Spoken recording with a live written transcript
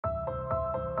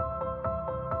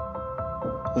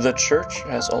The church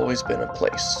has always been a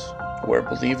place where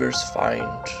believers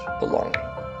find belonging.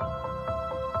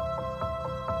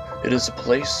 It is a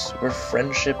place where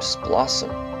friendships blossom,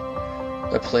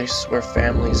 a place where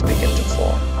families begin to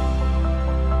form.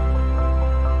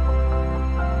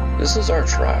 This is our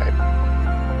tribe.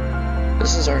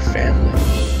 This is our family.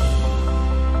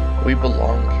 We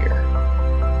belong here.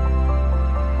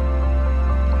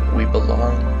 We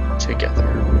belong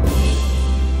together.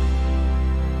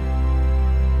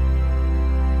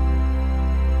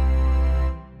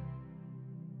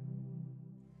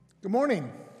 Good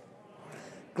morning.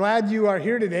 Glad you are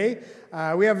here today.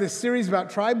 We have this series about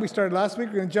tribe we started last week.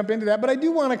 We're going to jump into that. But I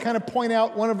do want to kind of point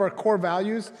out one of our core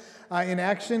values in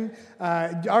action.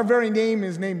 Our very name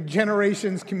is named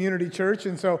Generations Community Church.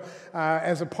 And so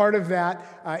as a part of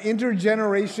that,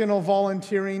 intergenerational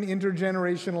volunteering,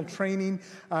 intergenerational training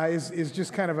is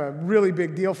just kind of a really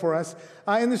big deal for us.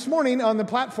 And this morning on the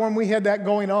platform, we had that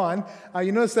going on.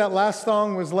 You notice that last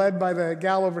song was led by the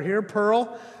gal over here,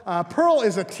 Pearl. Pearl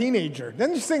is a teenager.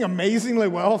 Doesn't she sing amazingly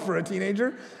well for a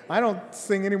teenager? I don't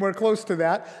sing anywhere close to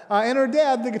that. And her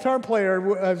dad, the guitar player,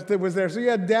 was there. So you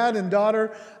had dad and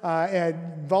daughter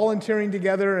volunteering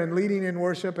together and leading in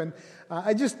worship. And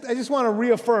I just want to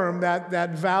reaffirm that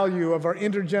value of our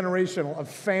intergenerational, of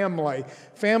family.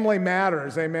 Family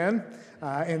matters, amen?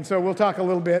 And so we'll talk a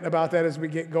little bit about that as we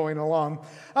get going along.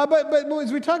 But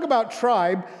as we talk about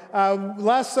tribe,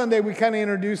 last Sunday we kind of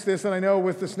introduced this, and I know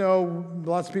with the snow,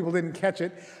 lots of people didn't catch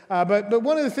it. But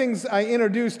one of the things I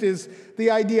introduced is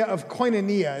the idea of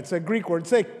koinonia. It's a Greek word.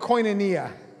 Say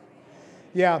koinonia.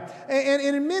 Yeah, and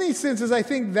in many senses, I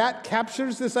think that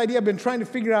captures this idea. I've been trying to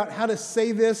figure out how to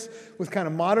say this with kind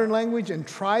of modern language, and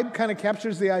tribe kind of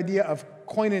captures the idea of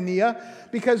koinonia,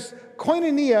 because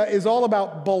koinonia is all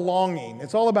about belonging.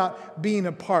 It's all about being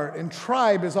a part, and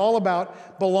tribe is all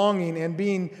about belonging and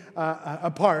being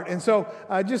a part. And so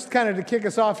just kind of to kick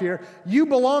us off here, you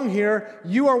belong here,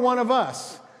 you are one of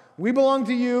us. We belong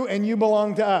to you, and you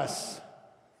belong to us.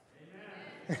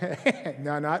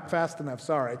 No, not fast enough,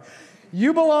 sorry.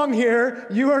 You belong here,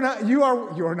 you are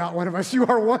not one of us, you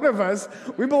are one of us.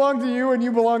 We belong to you, and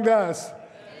you belong to us.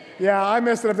 Yeah, I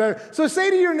messed it up there. So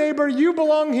say to your neighbor, you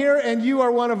belong here and you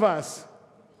are one of us.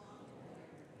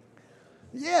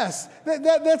 Yes,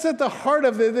 that's at the heart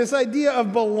of this idea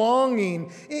of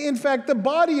belonging. In fact, the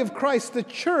body of Christ, the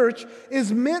church,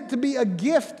 is meant to be a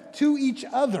gift to each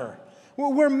other.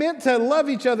 We're meant to love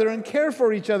each other and care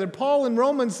for each other. Paul in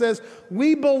Romans says,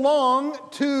 we belong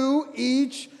to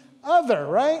each other,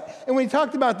 right? And when he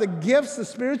talked about the gifts, the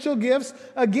spiritual gifts,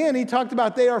 again, he talked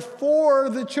about they are for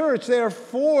the church. They are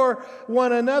for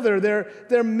one another.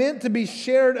 They're meant to be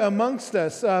shared amongst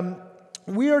us.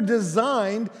 We are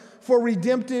designed for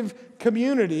redemptive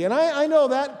community. And I know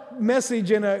that message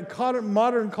in a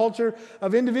modern culture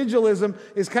of individualism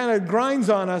is kind of grinds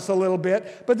on us a little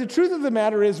bit. But the truth of the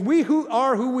matter is we who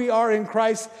we are in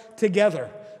Christ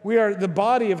together. We are the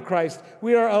body of Christ.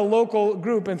 We are a local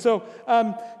group. And so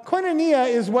koinonia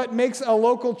is what makes a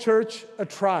local church a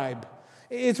tribe.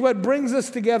 It's what brings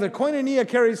us together. Koinonia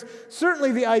carries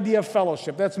certainly the idea of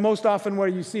fellowship. That's most often where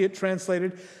you see it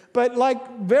translated. But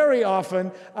like very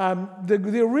often,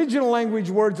 the original language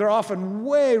words are often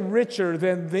way richer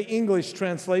than the English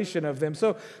translation of them.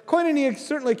 So koinonia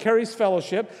certainly carries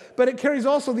fellowship, but it carries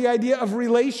also the idea of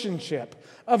relationship,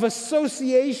 of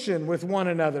association with one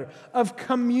another, of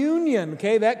communion,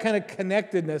 okay, that kind of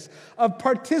connectedness, of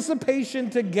participation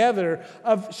together,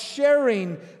 of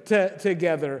sharing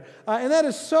together. And that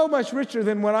is so much richer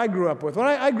than what I grew up with. When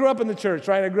I grew up in the church,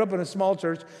 right, I grew up in a small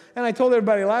church, and I told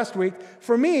everybody last week,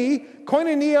 for me,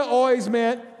 koinonia always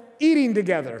meant eating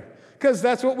together. Because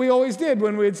that's what we always did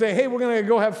when we'd say, hey, we're going to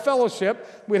go have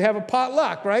fellowship. We'd have a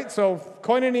potluck, right? So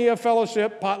koinonia,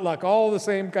 fellowship, potluck, all the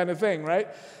same kind of thing, right?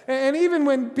 And even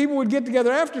when people would get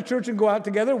together after church and go out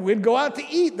together, we'd go out to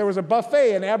eat. There was a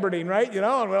buffet in Aberdeen, right? You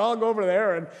know, and we'd all go over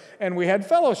there and we had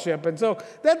fellowship. And so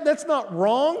that's not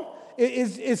wrong.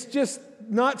 It's just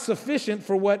not sufficient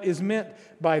for what is meant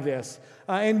by this.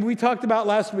 And we talked about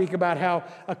last week about how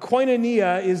a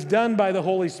koinonia is done by the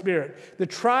Holy Spirit. The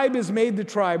tribe is made the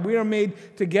tribe. We are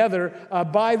made together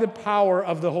by the power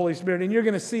of the Holy Spirit. And you're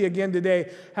going to see again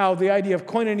today how the idea of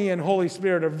koinonia and Holy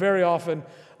Spirit are very often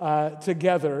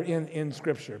together in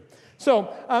Scripture.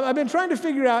 So I've been trying to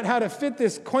figure out how to fit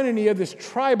this koinonia, this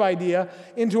tribe idea,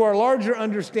 into our larger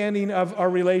understanding of our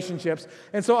relationships.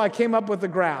 And so I came up with a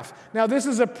graph. Now, this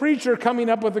is a preacher coming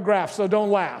up with a graph, so don't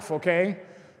laugh, okay?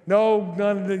 No,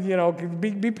 none,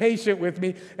 be patient with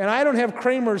me. And I don't have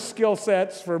Kramer's skill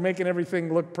sets for making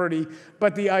everything look pretty,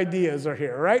 but the ideas are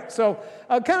here, right? So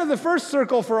kind of the first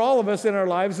circle for all of us in our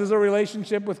lives is a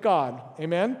relationship with God.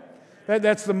 Amen?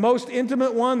 That's the most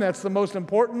intimate one. That's the most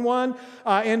important one.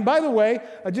 And by the way,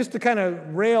 just to kind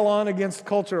of rail on against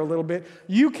culture a little bit,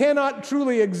 you cannot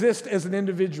truly exist as an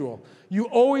individual. You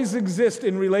always exist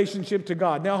in relationship to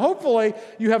God. Now, hopefully,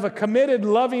 you have a committed,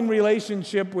 loving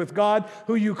relationship with God,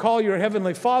 who you call your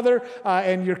Heavenly Father,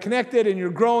 and you're connected and you're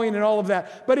growing and all of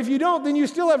that. But if you don't, then you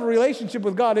still have a relationship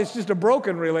with God. It's just a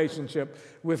broken relationship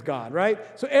with God, right?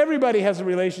 So everybody has a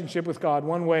relationship with God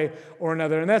one way or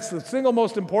another, and that's the single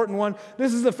most important one.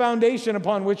 This is the foundation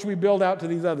upon which we build out to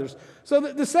these others. So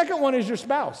the second one is your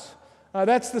spouse.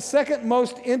 That's the second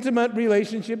most intimate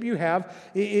relationship you have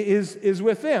is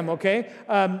with them, okay?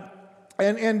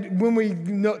 And when we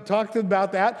talked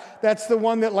about that, that's the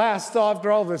one that lasts after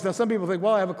all of this. Now, some people think,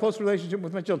 well, I have a close relationship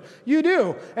with my children. You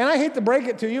do. And I hate to break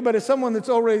it to you, but as someone that's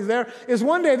already there, is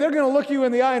one day they're going to look you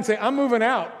in the eye and say, I'm moving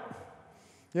out,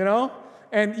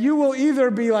 And you will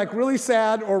either be like really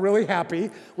sad or really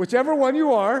happy, whichever one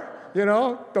you are.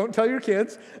 Don't tell your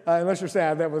kids unless you're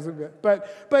sad. That wasn't good. But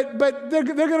they're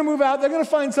going to move out. They're going to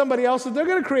find somebody else. So they're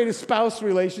going to create a spouse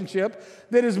relationship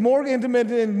that is more intimate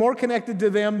and more connected to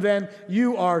them than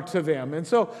you are to them. And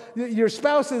so your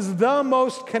spouse is the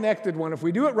most connected one. If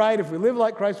we do it right, if we live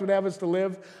like Christ would have us to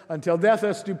live until death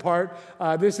us do part,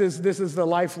 this is the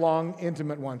lifelong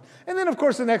intimate one. And then, of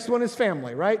course, the next one is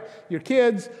family, right? Your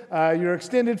kids, your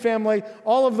extended family,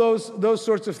 all of those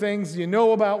sorts of things. You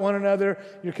know about one another.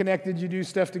 You're connected. You do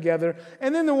stuff together.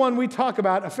 And then the one we talk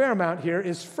about a fair amount here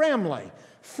is family.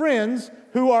 Friends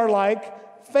who are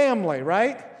like family,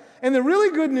 right? And the really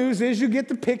good news is you get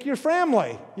to pick your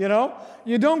family, You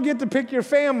don't get to pick your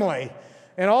family.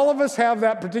 And all of us have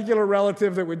that particular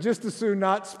relative that would just as soon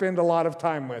not spend a lot of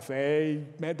time with.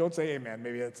 Amen. Don't say amen.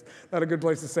 Maybe it's not a good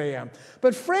place to say amen.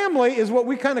 But family is what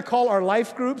we kind of call our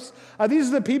life groups. These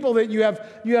are the people that you have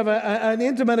an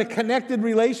intimate, a connected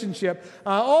relationship.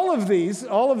 All of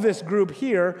this group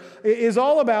here is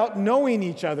all about knowing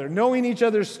each other, knowing each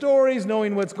other's stories,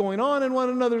 knowing what's going on in one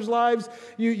another's lives.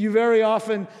 You very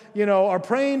often, are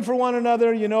praying for one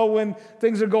another, when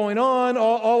things are going on,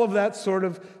 all of that sort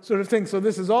of thing. So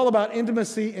this is all about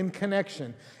intimacy and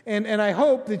connection. And I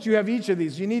hope that you have each of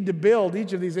these. You need to build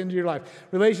each of these into your life.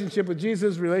 Relationship with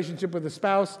Jesus, relationship with a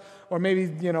spouse, or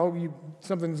maybe,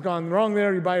 something's gone wrong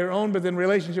there, you buy your own, but then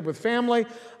relationship with family,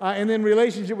 and then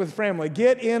relationship with family.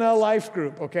 Get in a life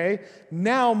group, okay?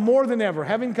 Now more than ever,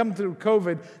 having come through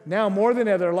COVID, now more than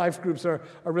ever, life groups are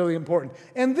really important.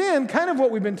 And then kind of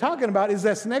what we've been talking about is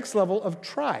this next level of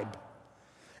tribe.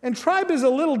 And tribe is a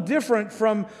little different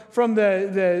from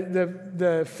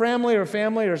the family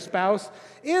or spouse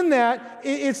in that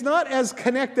it's not as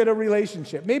connected a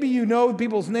relationship. Maybe you know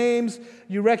people's names,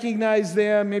 you recognize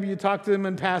them, maybe you talk to them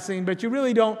in passing, but you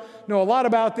really don't know a lot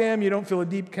about them. You don't feel a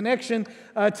deep connection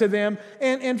to them.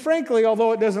 And frankly,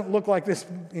 although it doesn't look like this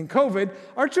in COVID,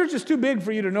 our church is too big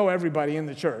for you to know everybody in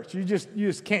the church. You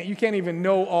just can't. You can't even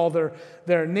know all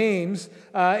their names.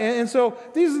 And so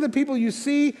these are the people you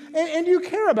see, and you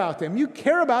care about them. You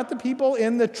care about the people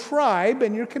in the tribe,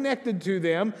 and you're connected to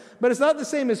them, but it's not the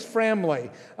same as family.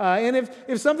 And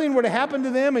if something were to happen to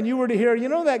them and you were to hear,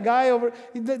 that guy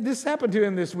this happened to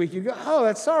him this week, you'd go, oh,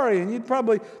 that's sorry, and you'd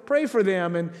probably pray for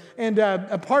them. And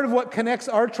a part of what connects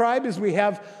our tribe is we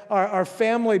have our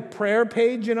family prayer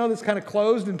page, that's kind of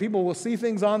closed, and people will see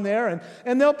things on there,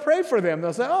 and they'll pray for them.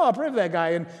 They'll say, oh, I'll pray for that guy,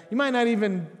 and you might not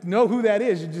even know who that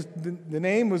is. You just the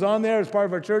name was on there as part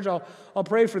of our church. I'll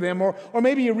pray for them. Or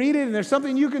maybe you read it and there's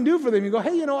something you can do for them. You go,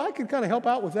 hey, I could kind of help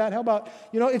out with that. How about,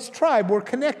 it's tribe. We're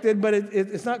connected, but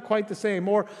it's not quite the same.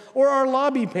 Or our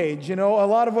lobby page, a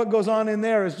lot of what goes on in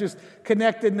there is just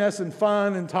connectedness and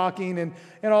fun and talking and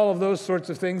all of those sorts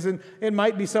of things. And it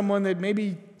might be someone that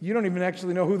maybe you don't even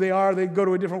actually know who they are. They go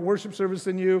to a different worship service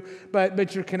than you,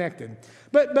 but you're connected.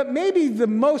 But maybe the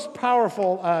most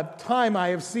powerful time I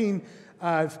have seen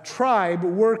tribe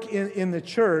work in the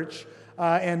church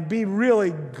and be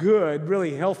really good,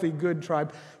 really healthy, good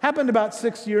tribe happened about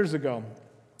 6 years ago.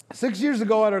 6 years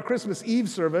ago at our Christmas Eve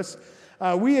service,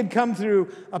 we had come through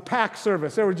a packed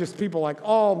service. There were just people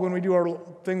when we do our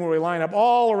thing where we line up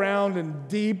all around and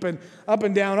deep and up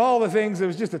and down, all the things. There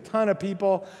was just a ton of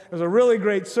people. It was a really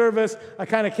great service. I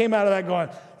kind of came out of that going,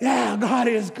 yeah, God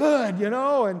is good,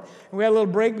 and we had a little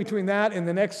break between that and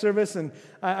the next service, and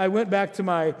I went back to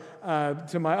my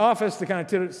office to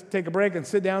kind of take a break and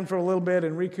sit down for a little bit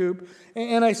and recoup.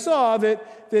 And I saw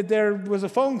that there was a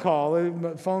phone call.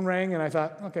 The phone rang, and I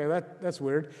thought, okay, that's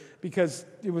weird, because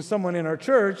it was someone in our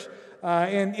church,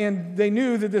 and they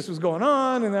knew that this was going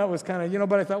on, and that was kind of,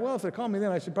 but I thought, well, if they're calling me,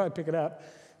 then I should probably pick it up.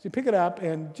 So you pick it up,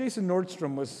 and Jason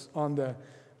Nordstrom was on the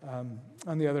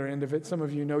other end of it. Some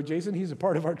of you know Jason. He's a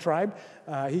part of our tribe.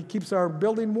 He keeps our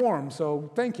building warm,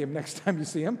 so thank him next time you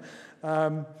see him.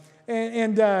 And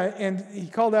he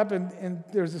called up, and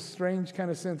there was a strange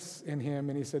kind of sense in him,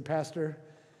 and he said, Pastor,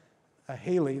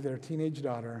 Haley, their teenage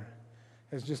daughter,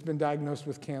 has just been diagnosed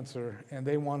with cancer, and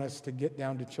they want us to get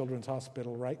down to Children's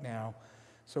Hospital right now.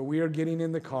 So we are getting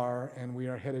in the car, and we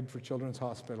are headed for Children's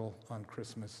Hospital on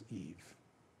Christmas Eve.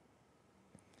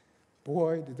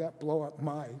 Boy, did that blow up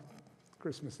my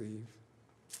Christmas Eve.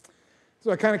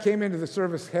 So I kind of came into the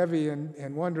service heavy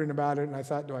and wondering about it, and I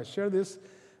thought, do I share this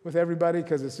with everybody?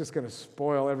 Because it's just going to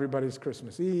spoil everybody's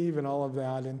Christmas Eve and all of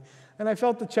that. And I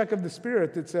felt the check of the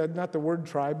Spirit that said, not the word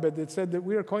tribe, but it said that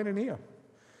we are koinonia.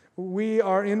 We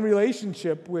are in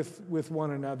relationship with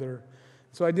one another.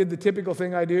 So I did the typical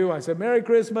thing I do. I said, Merry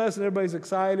Christmas, and everybody's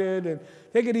excited, and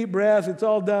take a deep breath, it's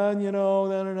all done,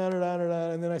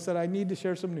 And then I said, I need to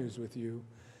share some news with you,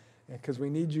 because we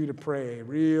need you to pray,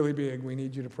 really big, we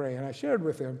need you to pray. And I shared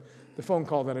with him the phone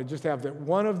call that I just have, that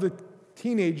one of the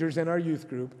teenagers in our youth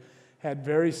group had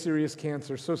very serious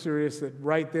cancer, so serious that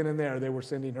right then and there they were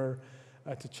sending her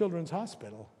to Children's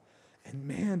Hospital. And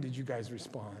man, did you guys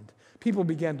respond. People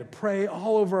began to pray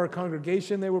all over our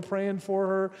congregation. They were praying for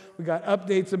her. We got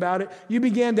updates about it. You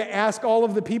began to ask all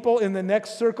of the people in the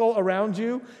next circle around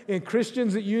you, and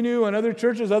Christians that you knew and other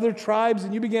churches, other tribes,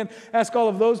 and you began to ask all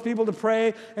of those people to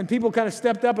pray, and people kind of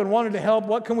stepped up and wanted to help.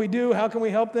 What can we do? How can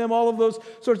we help them? All of those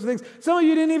sorts of things. Some of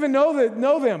you didn't even know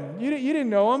them. You didn't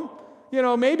know them.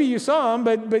 Maybe you saw them,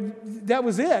 but that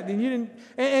was it. And you didn't.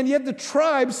 And yet the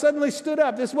tribe suddenly stood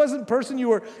up. This wasn't a person you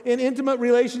were in intimate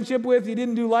relationship with. You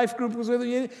didn't do life groups with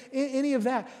any of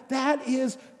that. That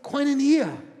is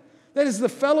koinonia. That is the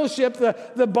fellowship,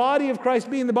 the body of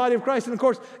Christ being the body of Christ. And of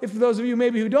course, if those of you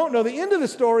maybe who don't know, the end of the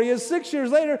story is 6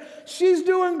 years later, she's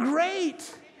doing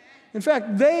great. In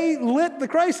fact, they lit the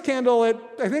Christ candle at,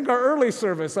 I think, our early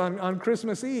service on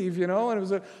Christmas Eve, and it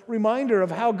was a reminder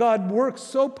of how God works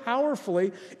so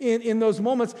powerfully in those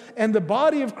moments. And the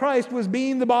body of Christ was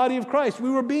being the body of Christ. We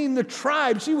were being the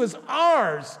tribe. She was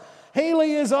ours.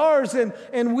 Haley is ours,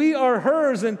 and we are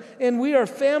hers, and we are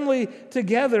family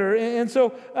together. And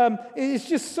so it's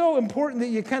just so important that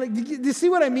you see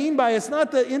what I mean by it's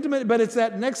not the intimate, but it's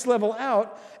that next level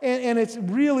out. And it's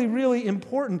really, really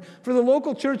important for the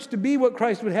local church to be what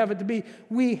Christ would have it to be.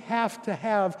 We have to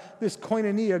have this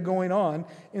koinonia going on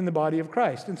in the body of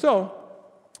Christ. And so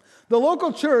the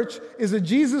local church is a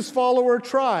Jesus follower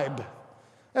tribe.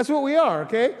 That's what we are,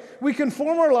 okay? We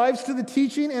conform our lives to the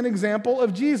teaching and example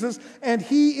of Jesus, and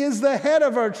he is the head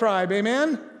of our tribe,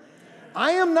 amen?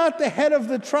 I am not the head of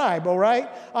the tribe, all right?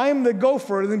 I am the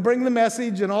gopher and bring the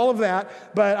message and all of that,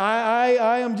 but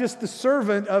I am just the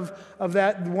servant of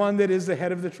that one that is the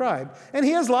head of the tribe. And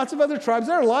he has lots of other tribes.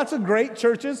 There are lots of great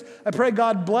churches. I pray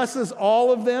God blesses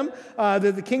all of them,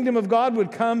 that the kingdom of God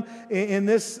would come in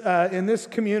this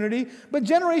community. But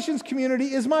Generations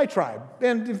Community is my tribe.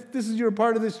 And if this is your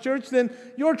part of this church, then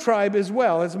your tribe as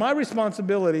well. It's my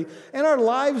responsibility. And our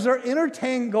lives are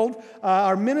intertangled.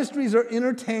 Our ministries are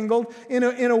intertangled in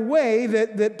a way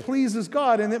that pleases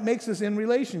God and that makes us in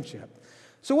relationship.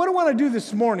 So what I want to do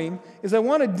this morning is I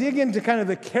want to dig into kind of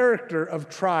the character of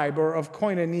tribe or of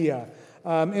koinonia.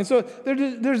 And so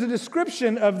there's a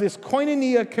description of this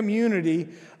koinonia community,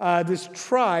 this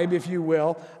tribe, if you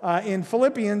will, in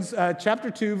Philippians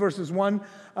chapter 2, verses 1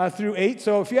 through 8.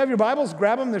 So if you have your Bibles,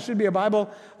 grab them. There should be a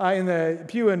Bible in the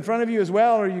pew in front of you as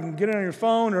well, or you can get it on your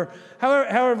phone, or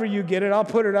however you get it. I'll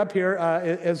put it up here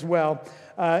as well.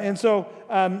 And so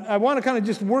I want to kind of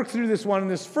just work through this one.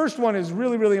 And this first one is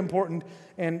really, really important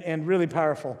and really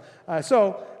powerful.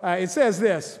 So it says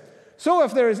this: So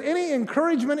if there is any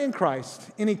encouragement in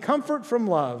Christ, any comfort from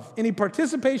love, any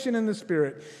participation in the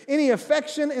Spirit, any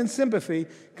affection and sympathy,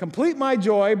 complete my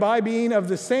joy by being of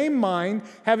the same mind,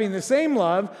 having the same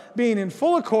love, being in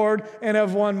full accord and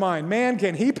of one mind. Man,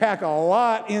 can he pack a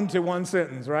lot into one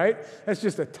sentence, right? That's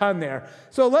just a ton there.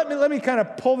 So let me kind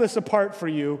of pull this apart for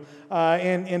you,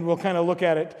 and we'll kind of look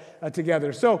at it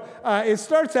together. So it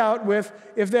starts out with,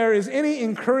 if there is any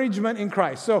encouragement in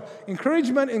Christ. So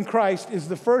encouragement in Christ is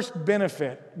the first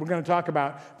benefit we're going to talk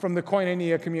about from the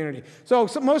Koinonia community. So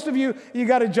most of you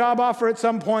got a job offer at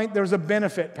some point. There's a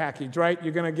benefit package, right?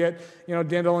 You're going to get,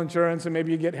 dental insurance, and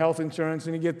maybe you get health insurance,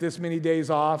 and you get this many days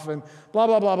off, and blah,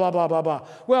 blah, blah, blah, blah, blah, blah.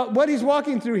 Well, what he's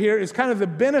walking through here is kind of the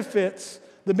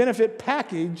benefit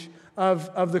package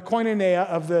of the koinonia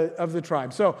of the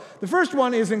tribe. So the first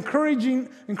one is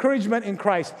encouragement in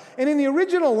Christ. And in the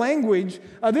original language,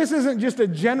 this isn't just a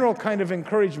general kind of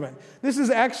encouragement. This is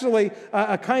actually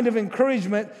a kind of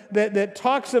encouragement that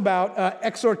talks about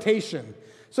exhortation.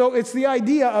 So it's the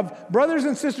idea of brothers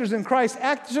and sisters in Christ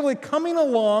actually coming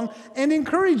along and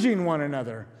encouraging one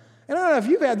another. And I don't know if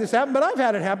you've had this happen, but I've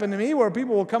had it happen to me where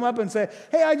people will come up and say,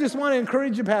 hey, I just want to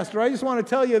encourage you, Pastor. I just want to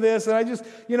tell you this. And I just,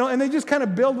 and they just kind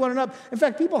of build one another up. In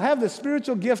fact, people have the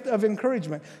spiritual gift of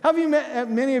encouragement. How have you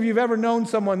many of you have ever known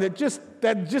someone that's just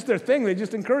their thing? They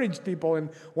just encouraged people in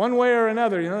one way or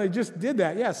another. They just did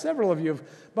that. Yeah, several of you have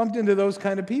bumped into those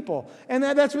kind of people. And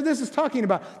that's what this is talking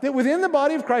about. That within the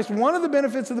body of Christ, one of the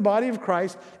benefits of the body of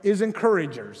Christ is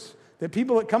encouragers. That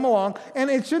people that come along, and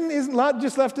is not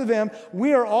just left to them.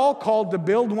 We are all called to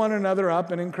build one another up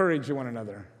and encourage one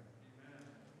another.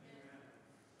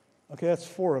 Okay, that's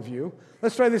 4 of you.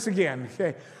 Let's try this again.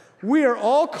 Okay, we are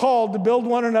all called to build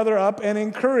one another up and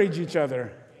encourage each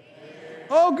other.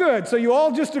 Oh, good. So you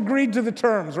all just agreed to the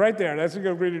terms right there. That's a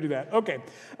good agree to do that. Okay,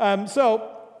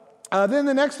 then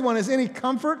the next one is any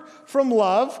comfort from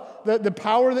love, the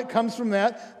power that comes from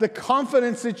that, the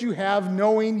confidence that you have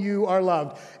knowing you are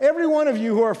loved. Every one of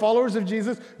you who are followers of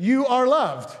Jesus, you are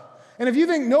loved. And if you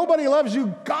think nobody loves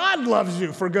you, God loves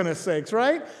you, for goodness sakes,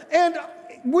 right? And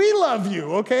we love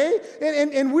you, okay?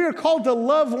 And we are called to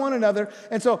love one another.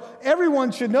 And so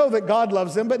everyone should know that God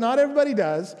loves them, but not everybody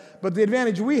does. But the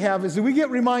advantage we have is that we get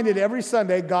reminded every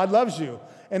Sunday, God loves you.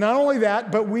 And not only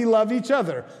that, but we love each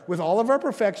other with all of our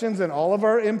perfections and all of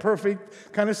our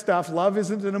imperfect kind of stuff. Love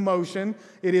isn't an emotion.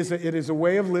 It is a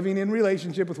way of living in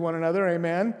relationship with one another.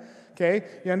 Amen? Okay?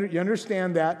 You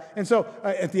understand that. And so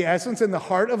at the essence and the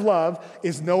heart of love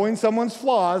is knowing someone's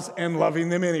flaws and loving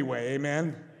them anyway.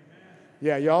 Amen?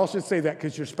 Yeah, y'all should say that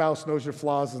because your spouse knows your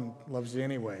flaws and loves you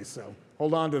anyway. So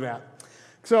hold on to that.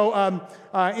 So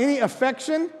any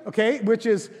affection, okay, which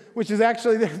is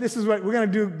actually, this is what we're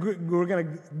going to do. We're going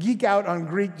to geek out on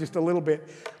Greek just a little bit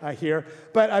here.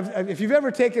 But if you've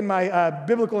ever taken my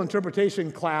biblical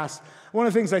interpretation class, one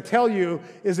of the things I tell you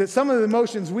is that some of the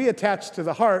emotions we attach to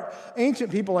the heart,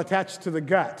 ancient people attached to the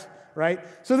gut, right?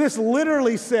 So this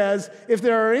literally says, if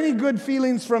there are any good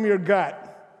feelings from your gut,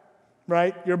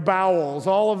 right? Your bowels,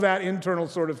 all of that internal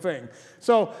sort of thing.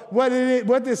 So what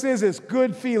this is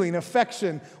good feeling,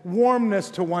 affection, warmness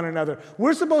to one another.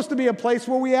 We're supposed to be a place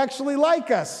where we actually like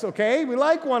us, okay? We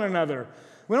like one another.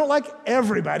 We don't like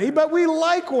everybody, but we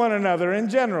like one another in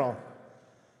general.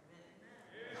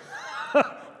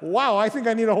 Wow, I think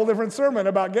I need a whole different sermon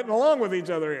about getting along with each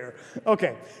other here.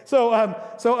 Okay, so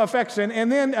affection, and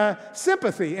then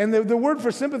sympathy. And the word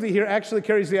for sympathy here actually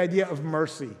carries the idea of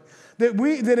mercy.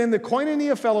 That in the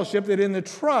koinonia fellowship, that in the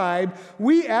tribe,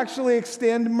 we actually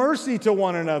extend mercy to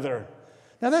one another.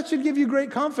 Now that should give you great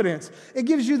confidence. It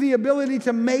gives you the ability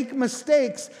to make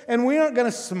mistakes, and we aren't going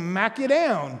to smack you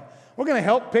down. We're going to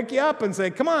help pick you up and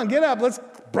say, come on, get up, let's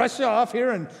brush you off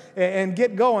here and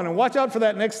get going. And watch out for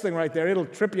that next thing right there. It'll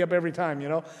trip you up every time,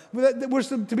 We're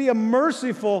to be a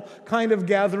merciful kind of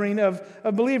gathering of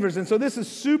believers. And so this is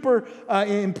super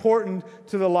important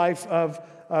to the life of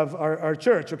our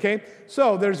church, okay?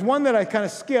 So there's one that I kind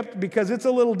of skipped because it's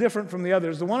a little different from the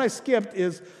others. The one I skipped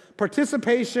is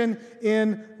participation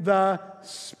in the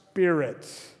Spirit.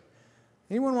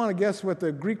 Anyone want to guess what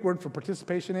the Greek word for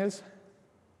participation is?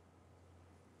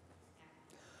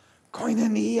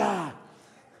 Koinonia.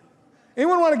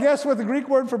 Anyone want to guess what the Greek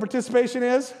word for participation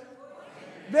is?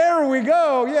 There we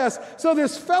go, yes. So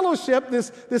this fellowship,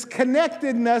 this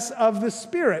connectedness of the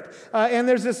Spirit. And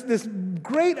there's this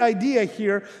great idea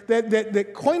here that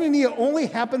koinonia only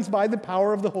happens by the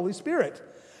power of the Holy Spirit.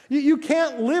 You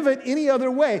can't live it any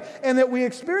other way. And that we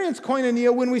experience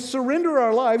koinonia when we surrender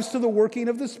our lives to the working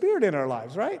of the Spirit in our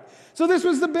lives, right? So this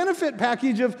was the benefit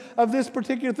package of this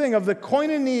particular thing, of the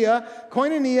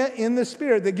koinonia in the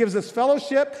Spirit that gives us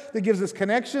fellowship, that gives us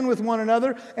connection with one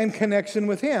another and connection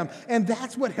with Him. And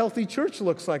that's what healthy church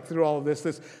looks like through all of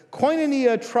this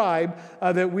koinonia tribe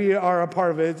that we are a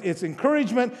part of. It's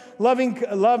encouragement, loving,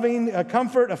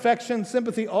 comfort, affection,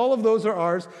 sympathy. All of those are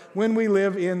ours when we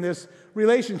live in this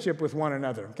relationship with one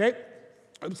another, okay?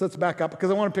 let's back up because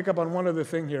I want to pick up on one other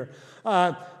thing here.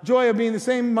 Joy of being the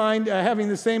same mind, having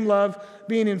the same love,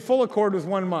 being in full accord with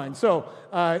one mind. So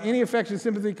any affection,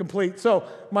 sympathy, complete. So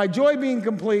my joy being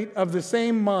complete of the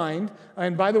same mind,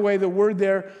 and by the way, the word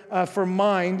there for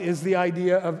mind is the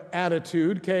idea of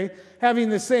attitude, okay? Having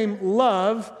the same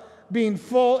love, being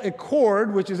full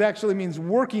accord, which actually means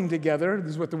working together,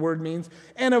 this is what the word means,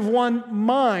 and of one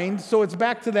mind, so it's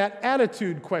back to that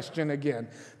attitude question again,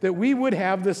 that we would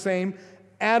have the same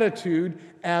attitude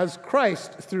as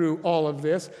Christ through all of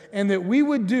this, and that we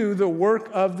would do the work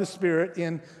of the Spirit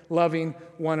in loving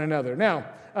one another. Now,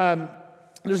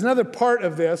 there's another part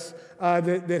of this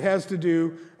that has to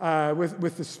do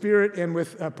with the Spirit and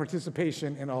with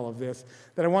participation in all of this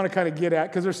that I want to kind of get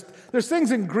at, because there's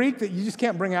things in Greek that you just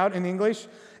can't bring out in English.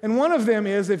 And one of them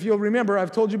is, if you'll remember,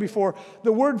 I've told you before,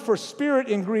 the word for spirit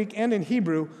in Greek and in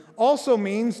Hebrew also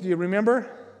means, do you remember?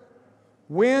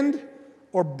 Wind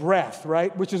or breath,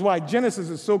 right? Which is why Genesis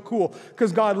is so cool,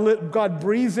 because God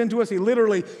breathes into us. He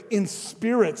literally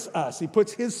inspirits us. He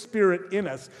puts His Spirit in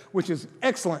us, which is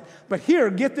excellent. But here,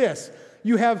 get this.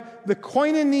 You have the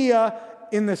koinonia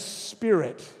in the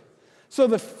Spirit. So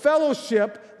the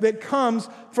fellowship that comes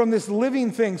from this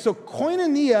living thing. So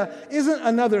koinonia isn't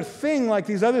another thing like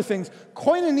these other things.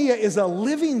 Koinonia is a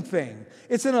living thing.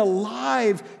 It's an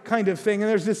alive kind of thing. And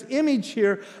there's this image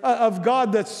here of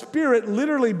God, the Spirit,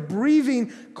 literally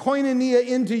breathing koinonia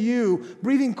into you,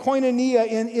 breathing koinonia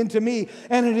into me.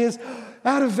 And it is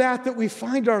out of that we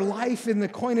find our life in the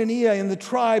koinonia, in the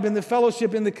tribe, in the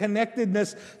fellowship, in the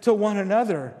connectedness to one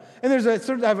another. And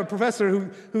I have a professor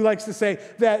who likes to say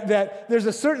that there's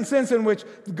a certain sense in which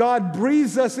God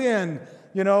breathes us in,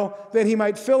 that He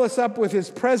might fill us up with His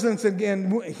presence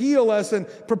and heal us and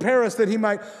prepare us, that He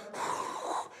might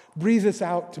breathe us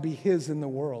out to be His in the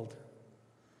world.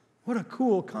 What a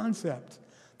cool concept.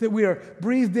 That we are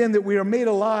breathed in, that we are made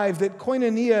alive, that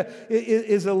koinonia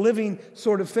is a living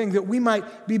sort of thing, that we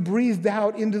might be breathed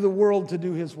out into the world to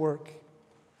do His work.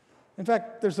 In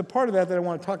fact, there's a part of that I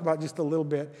want to talk about just a little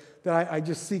bit that I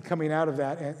just see coming out of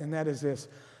that, and that is this.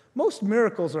 Most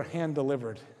miracles are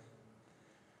hand-delivered.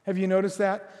 Have you noticed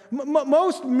that?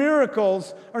 Most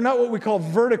miracles are not what we call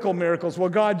vertical miracles, where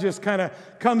God just kind of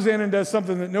comes in and does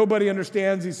something that nobody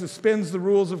understands. He suspends the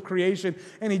rules of creation,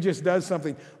 and He just does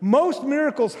something. Most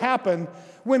miracles happen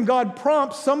when God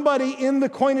prompts somebody in the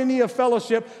koinonia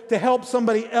fellowship to help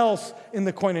somebody else in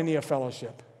the koinonia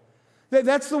fellowship.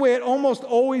 That's the way it almost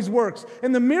always works.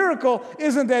 And the miracle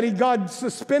isn't that God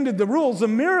suspended the rules. The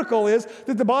miracle is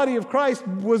that the body of Christ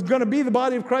was going to be the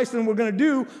body of Christ, and we're going to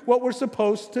do what we're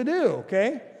supposed to do,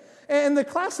 okay? And the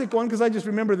classic one, because I just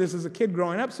remember this as a kid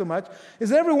growing up so much,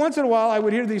 is that every once in a while I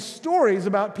would hear these stories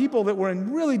about people that were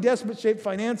in really desperate shape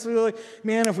financially.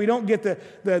 Man, if we don't get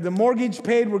the mortgage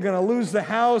paid, we're going to lose the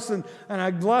house, and I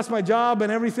lost my job,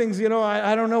 and everything's,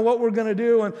 I don't know what we're going to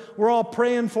do, and we're all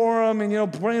praying for them,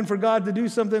 and, praying for God to do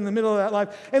something in the middle of that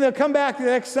life. And they'll come back the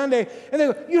next Sunday, and they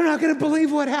go, "You're not going to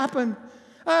believe what happened.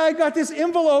 I got this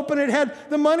envelope, and it had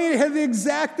the money, it had the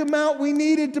exact amount we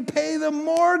needed to pay the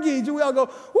mortgage." And we all go,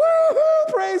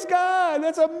 "Woo-hoo, praise God,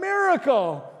 that's a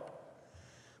miracle."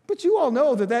 But you all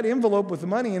know that envelope with the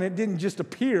money in it didn't just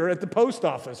appear at the post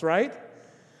office, right?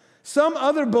 Some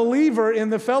other believer in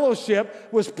the fellowship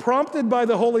was prompted by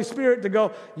the Holy Spirit to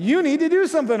go, "You need to do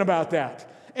something about that."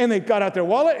 And they got out their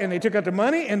wallet, and they took out the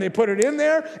money, and they put it in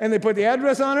there, and they put the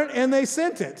address on it, and they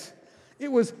sent it.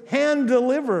 It was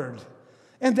hand-delivered.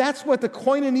 And that's what the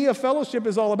koinonia fellowship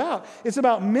is all about. It's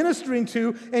about ministering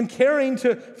to and caring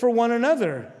for one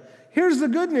another. Here's the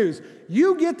good news.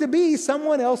 You get to be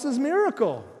someone else's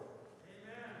miracle.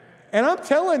 Amen. And I'm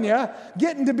telling you,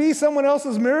 getting to be someone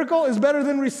else's miracle is better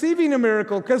than receiving a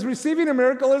miracle, because receiving a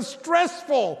miracle is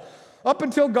stressful up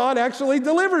until God actually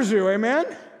delivers you. Amen?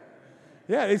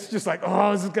 Yeah, it's just like,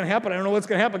 oh, this is going to happen. I don't know what's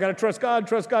going to happen. I got to trust God,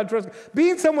 trust God, trust God.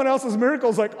 Being someone else's miracle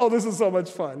is like, oh, this is so much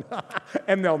fun.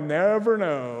 And they'll never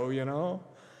know,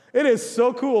 It is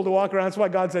so cool to walk around. That's why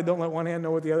God said, don't let one hand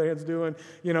know what the other hand's doing.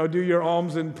 Do your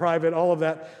alms in private, all of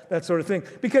that sort of thing.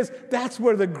 Because that's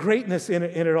where the greatness in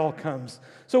it all comes.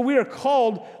 So we are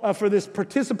called for this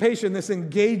participation, this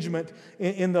engagement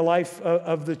in the life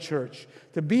of the church.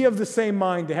 To be of the same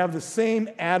mind, to have the same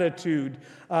attitude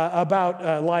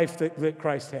about life that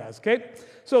Christ has. Okay?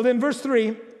 So then verse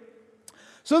 3.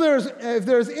 So if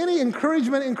there's any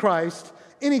encouragement in Christ,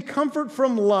 any comfort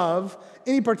from love,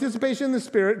 any participation in the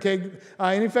Spirit, okay,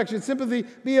 any affection, sympathy,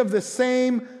 be of the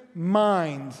same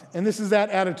mind. And this is that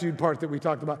attitude part that we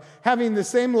talked about. Having the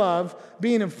same love,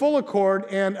 being in full accord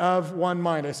and of one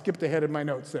mind. I skipped ahead in my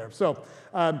notes there. So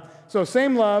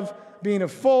same love, being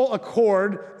of full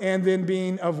accord, and then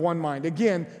being of one mind.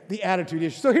 Again, the attitude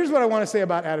issue. So here's what I want to say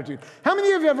about attitude. How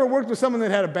many of you ever worked with someone that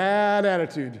had a bad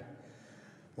attitude?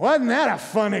 Wasn't that a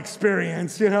fun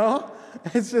experience, you know?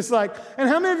 It's just like, and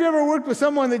how many of you ever worked with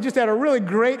someone that just had a really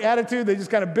great attitude? They just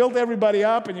kind of built everybody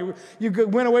up, and you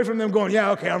went away from them going,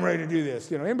 yeah, okay, I'm ready to do this.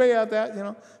 You know, anybody had that? You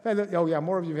know, oh yeah,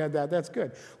 more of you have had that. That's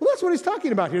good. Well, that's what he's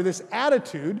talking about here. This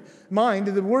attitude, mind.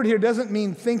 The word here doesn't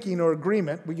mean thinking or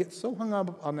agreement. We get so hung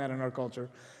up on that in our culture,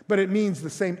 but it means the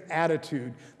same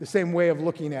attitude, the same way of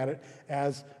looking at it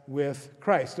as with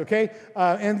Christ. Okay,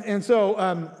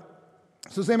 so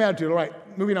same attitude. All right,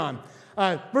 moving on.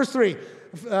 Verse 3.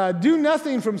 Do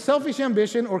nothing from selfish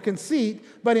ambition or conceit,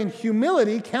 but in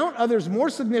humility count others more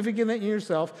significant than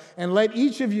yourself, and let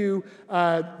each of you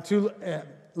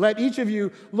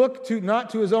look to not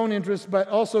to his own interests, but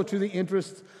also to the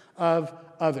interests of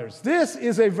others. This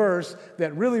is a verse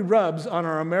that really rubs on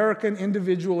our American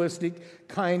individualistic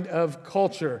kind of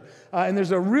culture. And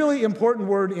there's a really important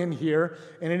word in here,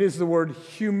 and it is the word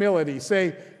humility.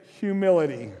 Say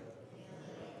humility.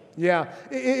 Yeah,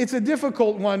 it's a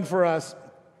difficult one for us.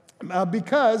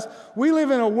 Because we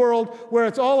live in a world where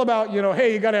it's all about,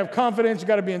 hey, you got to have confidence, you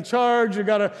got to be in charge, you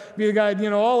got to be a guy,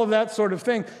 all of that sort of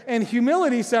thing. And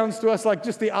humility sounds to us like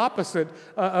just the opposite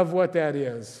of what that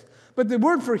is. But the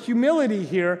word for humility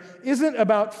here isn't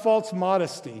about false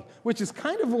modesty, which is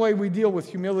kind of the way we deal with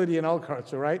humility in our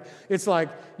culture, right? It's like,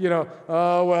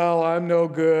 oh, well, I'm no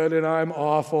good and I'm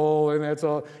awful and that's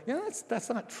all. That's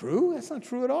not true. That's not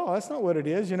true at all. That's not what it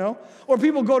is, Or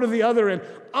people go to the other end.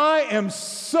 I am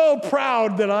so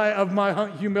proud of my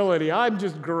humility. I'm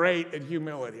just great at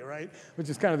humility, right? Which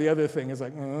is kind of the other thing. It's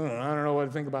like, I don't know what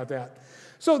to think about that.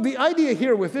 So the idea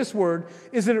here with this word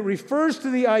is that it refers to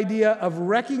the idea of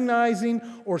recognizing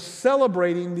or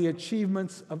celebrating the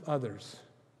achievements of others.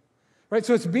 Right?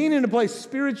 So it's being in a place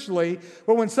spiritually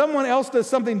where when someone else does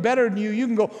something better than you, you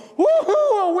can go,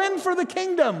 woohoo, a win for the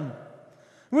kingdom.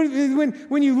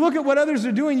 When you look at what others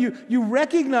are doing, you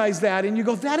recognize that and you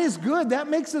go, that is good. That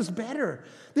makes us better.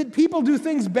 That people do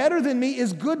things better than me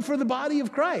is good for the body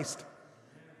of Christ.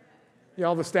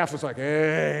 All the staff was like,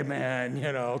 amen,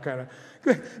 kind of.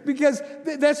 Because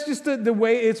that's just the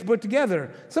way it's put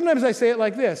together. Sometimes I say it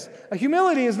like this.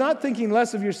 Humility is not thinking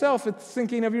less of yourself, it's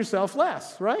thinking of yourself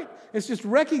less, right? It's just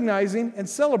recognizing and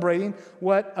celebrating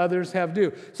what others have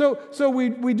do. So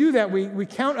we do that. We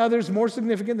count others more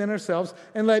significant than ourselves,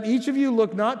 and let each of you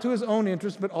look not to his own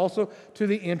interest, but also to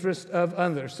the interest of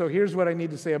others. So here's what I need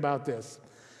to say about this.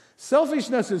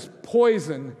 Selfishness is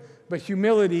poison, but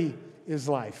humility is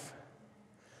life.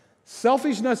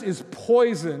 Selfishness is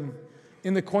poison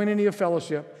in the koinonia of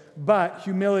fellowship, but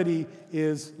humility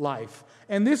is life.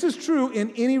 And this is true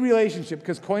in any relationship,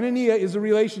 because koinonia is a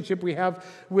relationship we have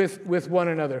with one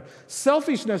another.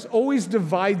 Selfishness always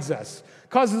divides us,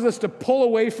 causes us to pull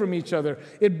away from each other.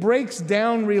 It breaks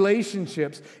down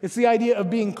relationships. It's the idea of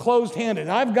being closed-handed.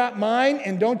 I've got mine,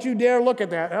 and don't you dare look at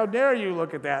that. How dare you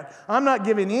look at that? I'm not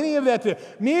giving any of that to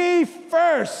me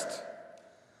first.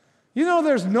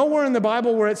 There's nowhere in the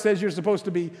Bible where it says you're supposed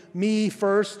to be me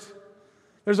first.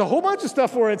 There's a whole bunch of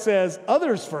stuff where it says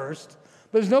others first,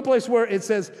 but there's no place where it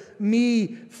says me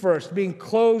first, being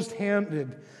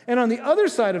closed-handed. And on the other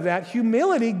side of that,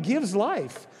 humility gives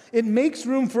life. It makes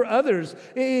room for others.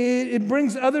 It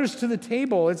brings others to the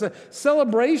table. It's a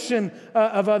celebration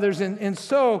of others in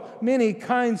so many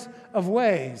kinds of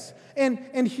ways.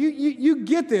 And you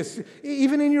get this,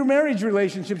 even in your marriage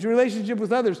relationships, your relationship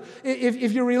with others.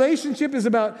 If your relationship is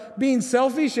about being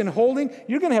selfish and holding,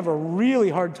 you're going to have a really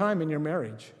hard time in your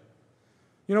marriage.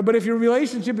 But if your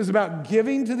relationship is about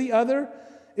giving to the other,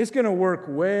 it's going to work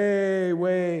way,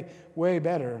 way, way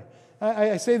better.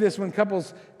 I say this when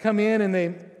couples come in and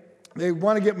they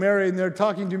want to get married, and they're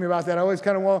talking to me about that. I always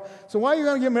kind of, so why are you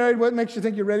going to get married? What makes you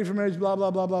think you're ready for marriage? Blah,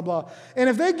 blah, blah, blah, blah. And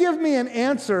if they give me an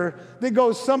answer that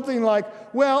goes something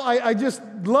like, well, I just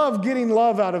love getting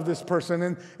love out of this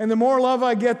person, and the more love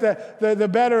I get, the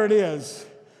better it is.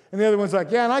 And the other one's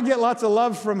like, yeah, and I get lots of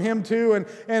love from him too,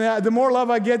 and the more love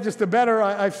I get, just the better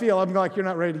I feel. I'm like, you're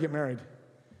not ready to get married.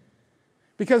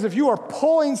 Because if you are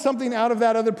pulling something out of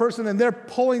that other person and they're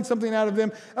pulling something out of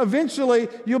them, eventually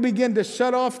you'll begin to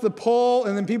shut off the pull,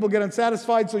 and then people get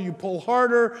unsatisfied, so you pull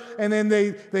harder, and then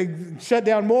they shut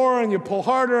down more, and you pull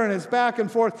harder, and it's back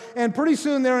and forth. And pretty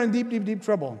soon they're in deep, deep, deep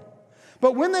trouble.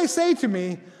 But when they say to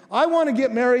me, I want to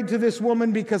get married to this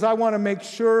woman because I want to make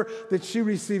sure that she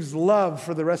receives love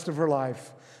for the rest of her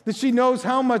life, that she knows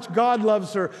how much God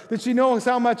loves her, that she knows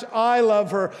how much I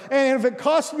love her. And if it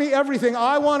costs me everything,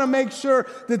 I want to make sure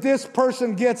that this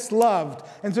person gets loved.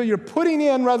 And so you're putting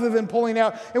in rather than pulling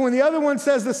out. And when the other one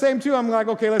says the same too, I'm like,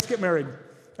 okay, let's get married.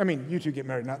 I mean, you two get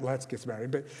married, not let's get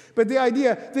married. But the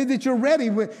idea that you're ready,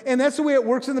 and that's the way it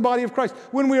works in the body of Christ.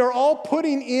 When we are all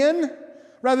putting in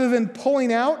rather than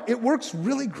pulling out, it works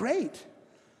really great.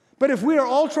 But if we are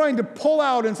all trying to pull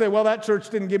out and say, well, that church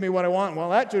didn't give me what I want,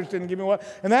 well, that church didn't give me what,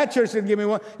 and that church didn't give me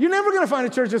what, you're never going to find a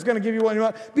church that's going to give you what you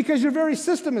want because your very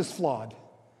system is flawed.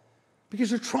 Because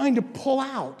you're trying to pull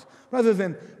out rather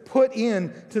than put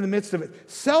in to the midst of it.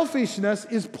 Selfishness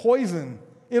is poison.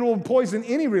 It will poison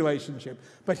any relationship.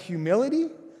 But humility,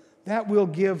 that will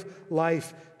give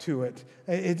life to it.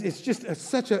 It's just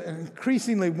such an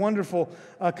increasingly wonderful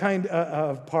kind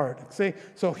of part.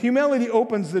 So humility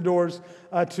opens the doors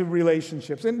to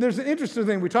relationships. And there's an interesting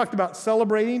thing. We talked about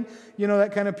celebrating,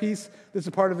 that kind of piece that's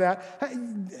a part of that.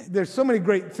 There's so many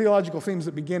great theological themes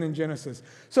that begin in Genesis.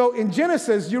 So in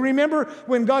Genesis, you remember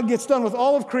when God gets done with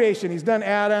all of creation. He's done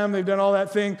Adam. They've done all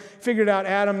that thing. Figured out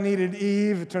Adam needed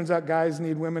Eve. It turns out guys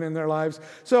need women in their lives.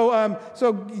 So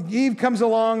Eve comes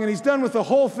along, and he's done with the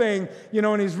whole thing,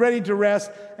 and he's ready to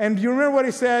rest. And do you remember what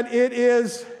he said? It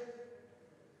is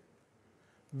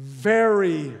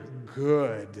very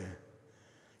good.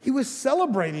 He was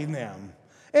celebrating them.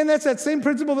 And that's that same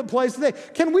principle that applies today.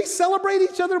 Can we celebrate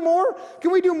each other more?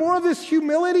 Can we do more of this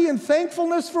humility and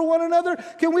thankfulness for one another?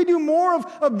 Can we do more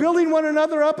of building one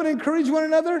another up and encourage one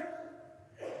another?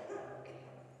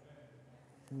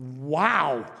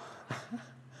 Wow.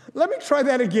 Let me try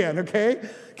that again, okay?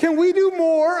 Can we do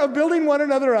more of building one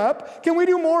another up? Can we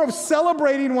do more of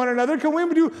celebrating one another? Can we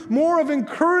do more of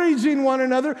encouraging one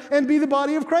another and be the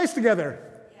body of Christ together?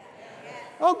 Yes.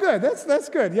 Oh, good. That's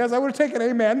good. Yes, I would have taken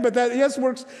amen, but that, yes,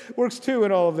 works too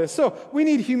in all of this. So we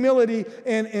need humility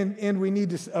and we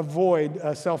need to avoid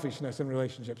selfishness in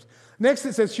relationships. Next,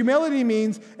 it says humility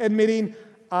means admitting,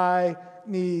 I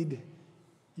need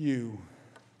you.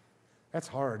 That's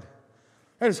hard.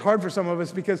 That is hard for some of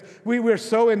us because we're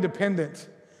so independent.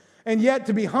 And yet,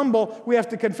 to be humble, we have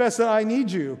to confess that I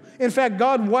need you. In fact,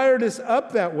 God wired us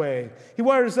up that way. He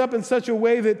wired us up in such a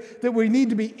way that we need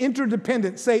to be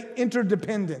interdependent. Say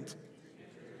interdependent.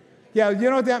 Yeah, you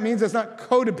know what that means? That's not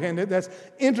codependent, that's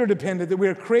interdependent, that we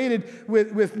are created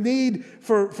with need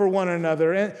for one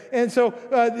another. And so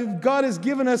God has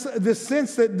given us this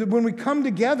sense that when we come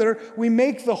together, we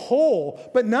make the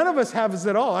whole, but none of us have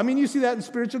it all. I mean, you see that in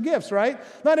spiritual gifts, right?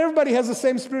 Not everybody has the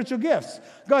same spiritual gifts.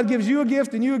 God gives you a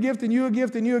gift, and you a gift, and you a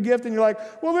gift, and you a gift, and you're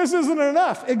like, well, this isn't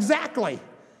enough. Exactly.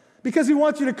 Because He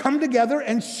wants you to come together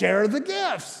and share the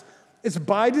gifts. It's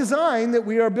by design that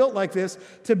we are built like this,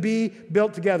 to be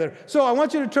built together. So I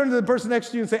want you to turn to the person next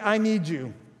to you and say, I need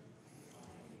you.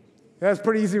 That's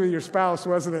pretty easy with your spouse,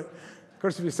 wasn't it? Of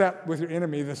course, if you sat with your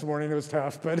enemy this morning, it was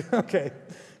tough, but okay.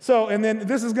 So, and then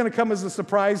this is going to come as a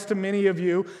surprise to many of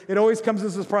you. It always comes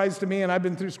as a surprise to me, and I've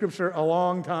been through Scripture a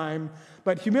long time.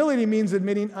 But humility means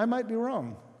admitting, I might be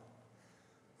wrong.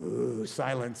 Ooh,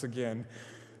 silence again.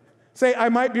 Say, I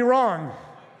might be wrong.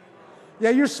 Yeah,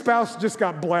 your spouse just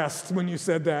got blessed when you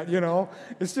said that,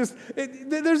 It's just,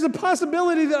 there's a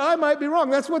possibility that I might be wrong.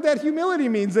 That's what that humility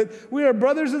means, that we are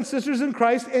brothers and sisters in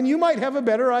Christ, and you might have a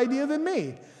better idea than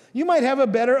me. You might have a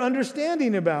better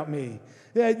understanding about me.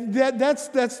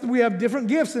 That's we have different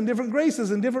gifts and different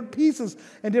graces and different pieces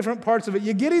and different parts of it.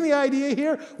 You getting the idea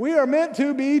here? We are meant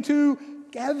to be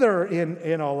together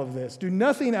in all of this. Do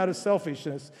nothing out of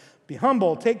selfishness. Be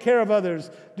humble. Take care of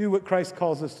others. Do what Christ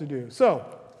calls us to do. So,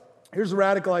 here's a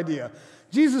radical idea.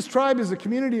 Jesus' tribe is a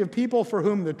community of people for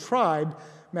whom the tribe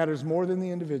matters more than the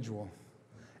individual.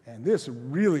 And this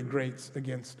really grates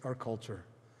against our culture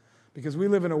because we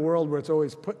live in a world where it's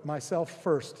always put myself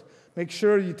first. Make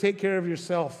sure you take care of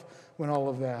yourself when all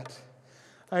of that.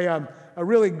 A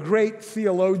really great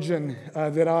theologian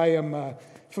that I am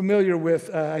familiar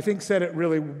with, I think said it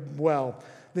really well.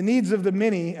 The needs of the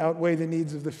many outweigh the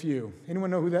needs of the few.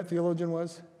 Anyone know who that theologian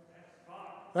was?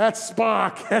 That's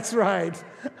Spock. That's right.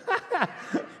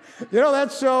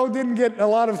 That show didn't get a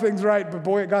lot of things right, but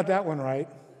boy, it got that one right.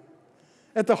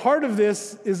 At the heart of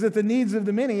this is that the needs of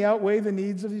the many outweigh the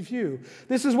needs of the few.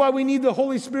 This is why we need the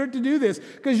Holy Spirit to do this,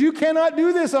 because you cannot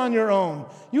do this on your own.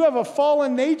 You have a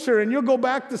fallen nature, and you'll go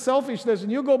back to selfishness,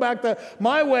 and you'll go back to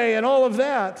my way and all of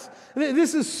that.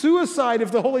 This is suicide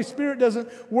if the Holy Spirit doesn't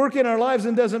work in our lives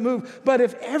and doesn't move. But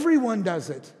if everyone does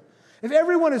it, if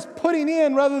everyone is putting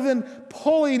in rather than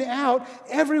pulling out,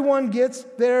 everyone gets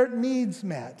their needs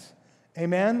met.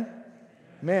 Amen?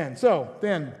 Amen. So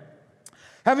then,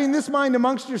 Having this mind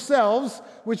amongst yourselves,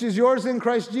 which is yours in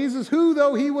Christ Jesus, who,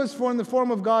 though he was in the form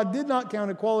of God, did not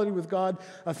count equality with God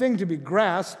a thing to be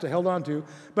grasped, held on to,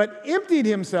 but emptied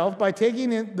himself by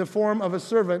taking in the form of a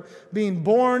servant, being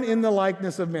born in the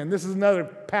likeness of men. This is another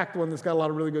packed one that's got a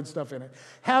lot of really good stuff in it.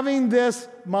 Having this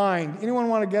mind. Anyone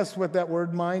want to guess what that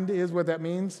word mind is, what that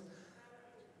means?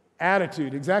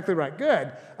 Attitude. Exactly right.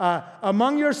 Good.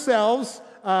 Among yourselves,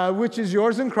 which is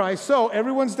yours in Christ. So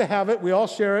everyone's to have it. We all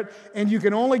share it. And you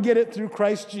can only get it through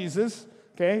Christ Jesus.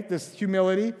 Okay, this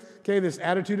humility. Okay, this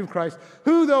attitude of Christ.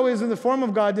 Who, though is in the form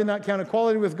of God, did not count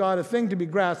equality with God a thing to be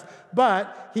grasped,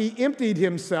 but he emptied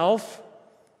himself.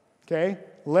 Okay,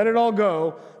 let it all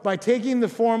go by taking the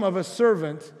form of a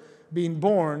servant, being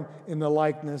born in the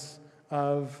likeness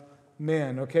of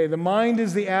men. Okay, the mind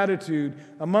is the attitude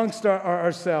amongst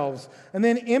ourselves. And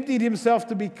then emptied himself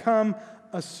to become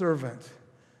a servant.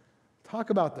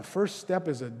 Talk about the first step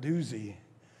is a doozy.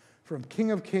 From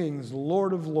King of Kings,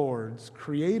 Lord of Lords,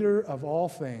 Creator of all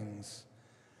things,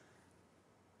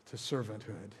 to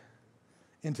servanthood.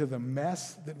 Into the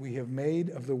mess that we have made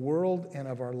of the world and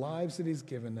of our lives that he's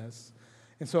given us.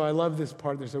 And so I love this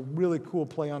part. There's a really cool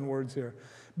play on words here.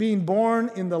 Being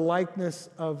born in the likeness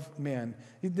of men.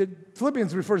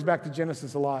 Philippians refers back to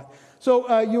Genesis a lot.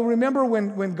 So you'll remember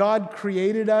when God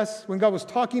created us, when God was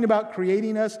talking about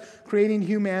creating us, creating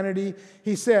humanity,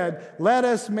 he said, let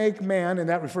us make man, and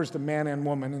that refers to man and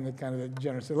woman in the kind of the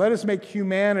general sense. Let us make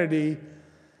humanity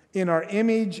in our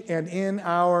image and in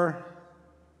our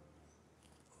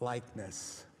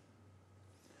likeness.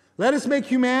 Let us make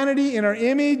humanity in our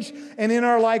image and in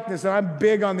our likeness. And I'm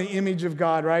big on the image of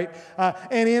God, right?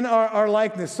 And in our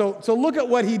likeness. So look at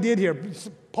what he did here.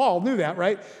 Paul knew that,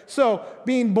 right? So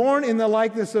being born in the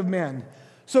likeness of men.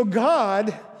 So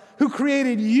God, who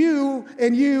created you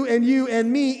and you and you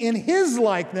and me in his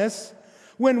likeness,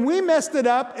 when we messed it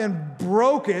up and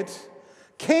broke it,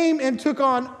 came and took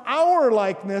on our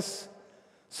likeness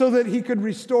so that he could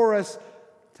restore us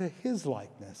to his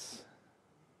likeness.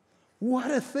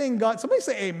 What a thing, God. Somebody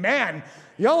say amen.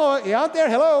 Y'all you out there?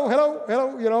 Hello, hello,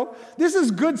 hello, you know. This is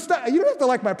good stuff. You don't have to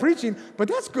like my preaching, but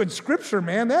that's good scripture,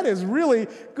 man. That is really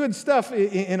good stuff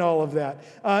in all of that.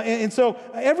 And so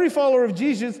every follower of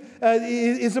Jesus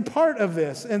is a part of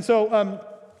this. And so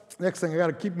next thing, I got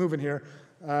to keep moving here.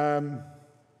 There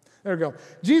we go.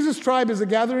 Jesus' tribe is a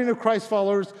gathering of Christ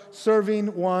followers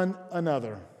serving one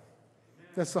another.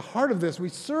 That's the heart of this. We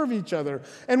serve each other.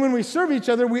 And when we serve each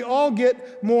other, we all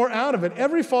get more out of it.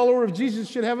 Every follower of Jesus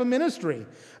should have a ministry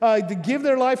to give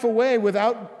their life away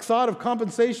without thought of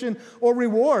compensation or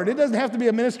reward. It doesn't have to be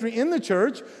a ministry in the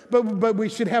church, but we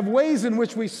should have ways in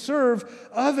which we serve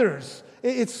others.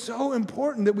 It's so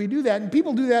important that we do that. And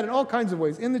people do that in all kinds of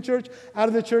ways. In the church, out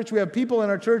of the church. We have people in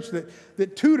our church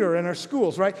that tutor in our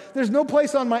schools, right? There's no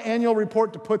place on my annual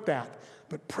report to put that.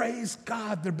 But praise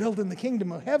God, they're building the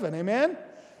kingdom of heaven. Amen?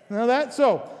 You know that?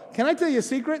 So, can I tell you a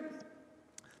secret?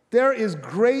 There is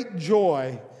great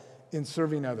joy in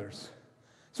serving others.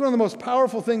 It's one of the most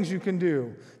powerful things you can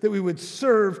do, that we would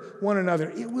serve one another.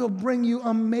 It will bring you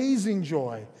amazing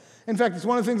joy. In fact, it's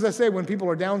one of the things I say when people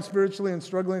are down spiritually and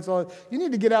struggling and so on. You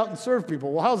need to get out and serve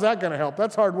people. Well, how's that going to help?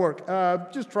 That's hard work.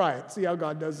 Just try it. See how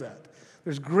God does that.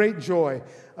 There's great joy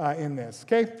in this,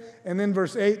 okay? And then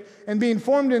verse 8, and being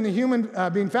found in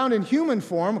human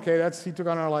form, okay, he took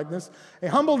on our likeness, he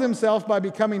humbled himself by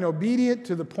becoming obedient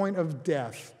to the point of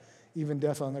death, even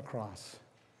death on the cross.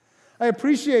 I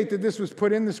appreciate that this was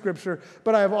put in the scripture,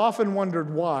 but I have often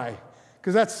wondered why,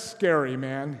 because that's scary,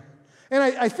 man. And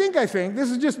I think,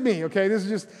 this is just me, okay? This is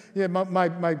just,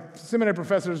 my seminary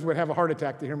professors would have a heart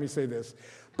attack to hear me say this.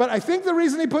 But I think the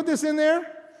reason he put this in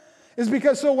there is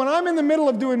because so when I'm in the middle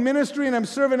of doing ministry and I'm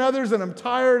serving others and I'm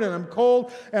tired and I'm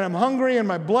cold and I'm hungry and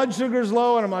my blood sugar's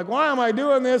low and I'm like, why am I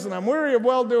doing this? And I'm weary of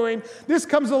well-doing. This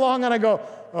comes along and I go,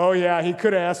 oh yeah, he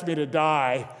could have asked me to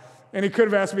die. And he could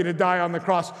have asked me to die on the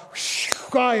cross.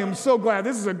 I am so glad.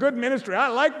 This is a good ministry. I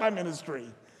like my ministry.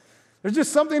 There's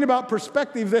just something about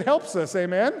perspective that helps us,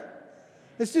 amen?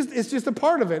 It's just a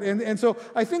part of it. And so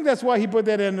I think that's why he put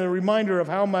that in, a reminder of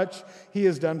how much he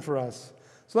has done for us.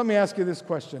 So let me ask you this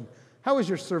question. How is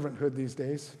your servanthood these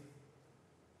days?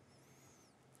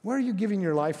 Where are you giving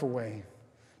your life away?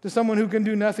 To someone who can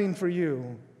do nothing for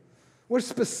you? Where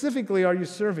specifically are you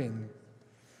serving?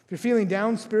 If you're feeling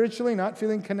down spiritually, not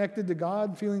feeling connected to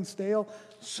God, feeling stale,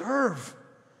 serve.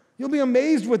 You'll be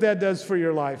amazed what that does for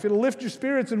your life. It'll lift your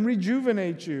spirits and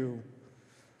rejuvenate you.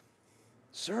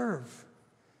 Serve.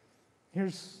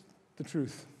 Here's the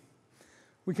truth.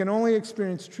 We can only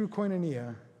experience true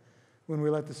koinonia when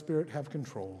we let the Spirit have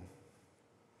control.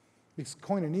 Because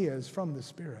koinonia is from the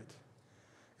Spirit.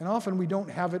 And often we don't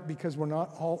have it because we're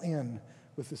not all in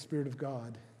with the Spirit of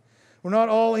God. We're not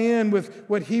all in with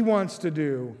what He wants to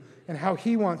do and how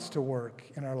He wants to work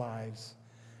in our lives.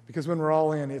 Because when we're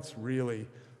all in, it's really,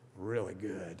 really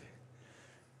good.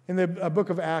 In the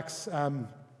book of Acts,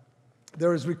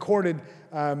 there is recorded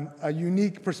a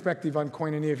unique perspective on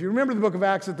koinonia. If you remember the book of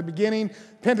Acts at the beginning,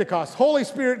 Pentecost, Holy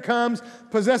Spirit comes,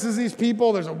 possesses these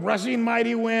people. There's a rushing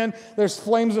mighty wind. There's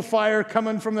flames of fire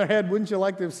coming from their head. Wouldn't you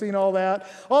like to have seen all that?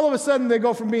 All of a sudden, they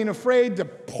go from being afraid to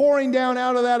pouring down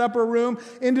out of that upper room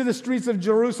into the streets of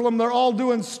Jerusalem. They're all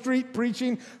doing street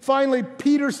preaching. Finally,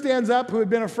 Peter stands up, who had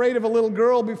been afraid of a little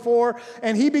girl before,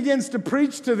 and he begins to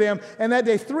preach to them. And that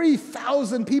day,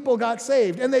 3,000 people got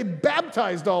saved, and they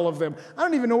baptized all of them. I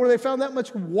don't even know where they found that much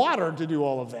water to do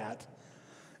all of that.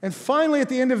 And finally, at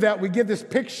the end of that, we get this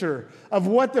picture of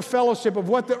what the fellowship, of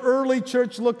what the early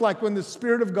church looked like when the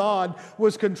Spirit of God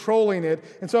was controlling it.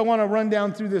 And so I want to run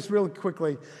down through this really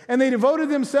quickly. And they devoted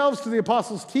themselves to the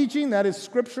apostles' teaching, that is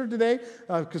Scripture today,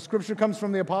 because Scripture comes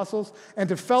from the apostles, and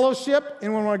to fellowship.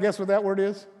 Anyone want to guess what that word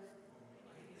is?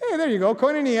 Hey, there you go,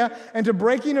 koinonia, and to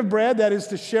breaking of bread, that is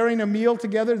to sharing a meal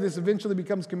together, this eventually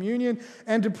becomes communion,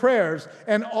 and to prayers.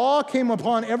 And awe came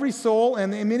upon every soul,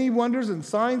 and many wonders and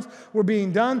signs were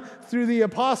being done through the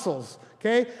apostles.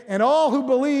 Okay? And all who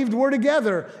believed were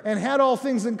together and had all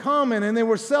things in common, and they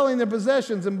were selling their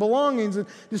possessions and belongings and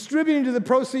distributing to the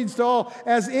proceeds to all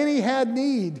as any had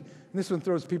need. And this one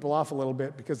throws people off a little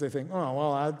bit because they think, oh,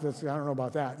 well, I don't know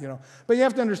about that, you know. But you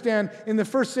have to understand, in the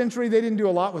first century, they didn't do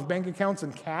a lot with bank accounts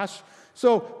and cash.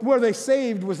 So where they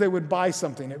saved was they would buy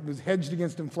something. It was hedged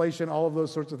against inflation, all of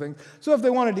those sorts of things. So if they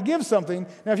wanted to give something,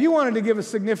 now if you wanted to give a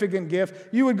significant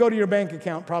gift, you would go to your bank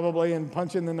account probably and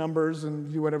punch in the numbers and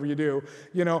do whatever you do,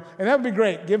 you know. And that would be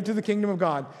great, give to the kingdom of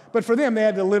God. But for them, they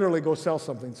had to literally go sell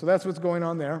something. So that's what's going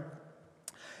on there.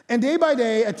 And day by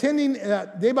day, attending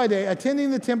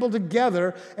the temple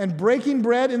together and breaking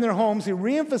bread in their homes, he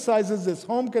reemphasizes this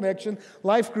home connection,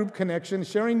 life group connection,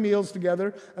 sharing meals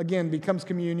together, again, becomes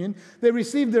communion. They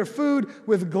received their food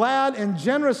with glad and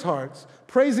generous hearts,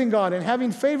 praising God and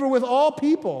having favor with all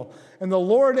people. And the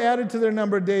Lord added to their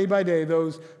number day by day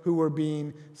those who were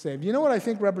being saved. You know what I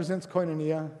think represents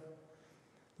koinonia?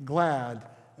 Glad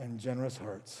and generous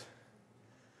hearts.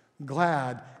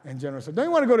 Glad and generous. Don't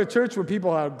you want to go to church where people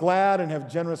are glad and have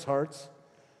generous hearts?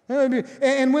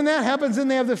 And when that happens, then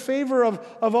they have the favor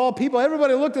of all people.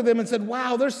 Everybody looked at them and said,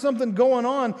 wow, there's something going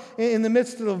on in the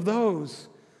midst of those.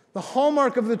 The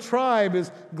hallmark of the tribe is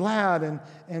glad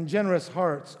and generous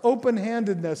hearts,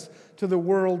 open-handedness to the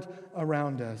world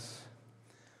around us.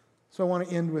 So I want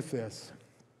to end with this.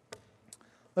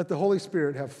 Let the Holy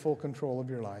Spirit have full control of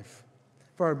your life.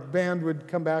 If our band would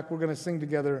come back, we're going to sing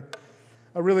together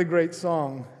a really great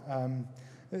song.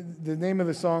 The name of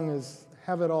the song is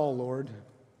Have It All, Lord.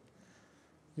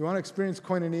 You want to experience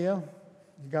koinonia?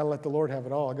 You got to let the Lord have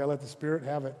it all. You got to let the Spirit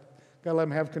have it. You got to let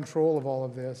Him have control of all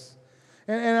of this.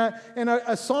 And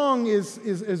a song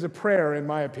is a prayer, in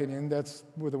my opinion. That's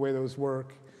the way those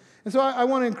work. And so I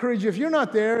want to encourage you, if you're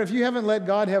not there, if you haven't let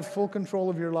God have full control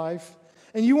of your life,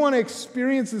 and you want to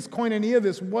experience this koinonia,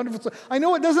 this wonderful, I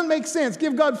know it doesn't make sense.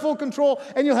 Give God full control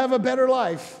and you'll have a better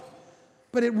life.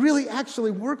 But it really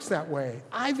actually works that way.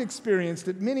 I've experienced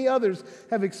it. Many others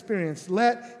have experienced.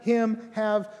 Let Him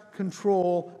have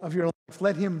control of your life.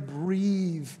 Let Him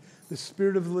breathe the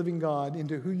Spirit of the living God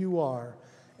into who you are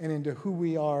and into who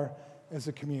we are as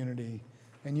a community.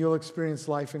 And you'll experience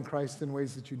life in Christ in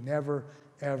ways that you never,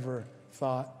 ever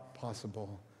thought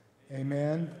possible.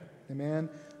 Amen? Amen?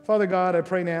 Father God, I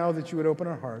pray now that you would open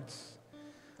our hearts.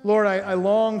 Lord, I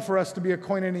long for us to be a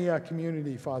koinonia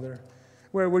community, Father,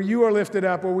 where you are lifted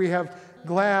up, where we have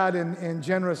glad and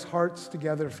generous hearts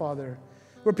together, Father.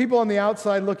 Where people on the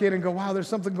outside look in and go, wow, there's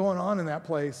something going on in that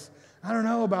place. I don't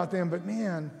know about them, but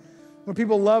man, where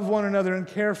people love one another and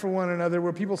care for one another,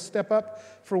 where people step up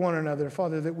for one another,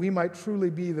 Father, that we might truly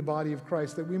be the body of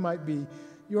Christ, that we might be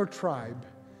your tribe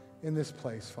in this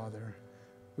place, Father.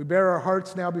 We bear our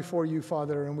hearts now before you,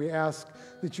 Father, and we ask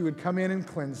that you would come in and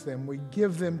cleanse them. We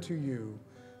give them to you.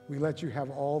 We let you have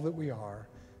all that we are.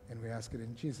 And we ask it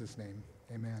in Jesus' name.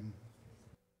 Amen.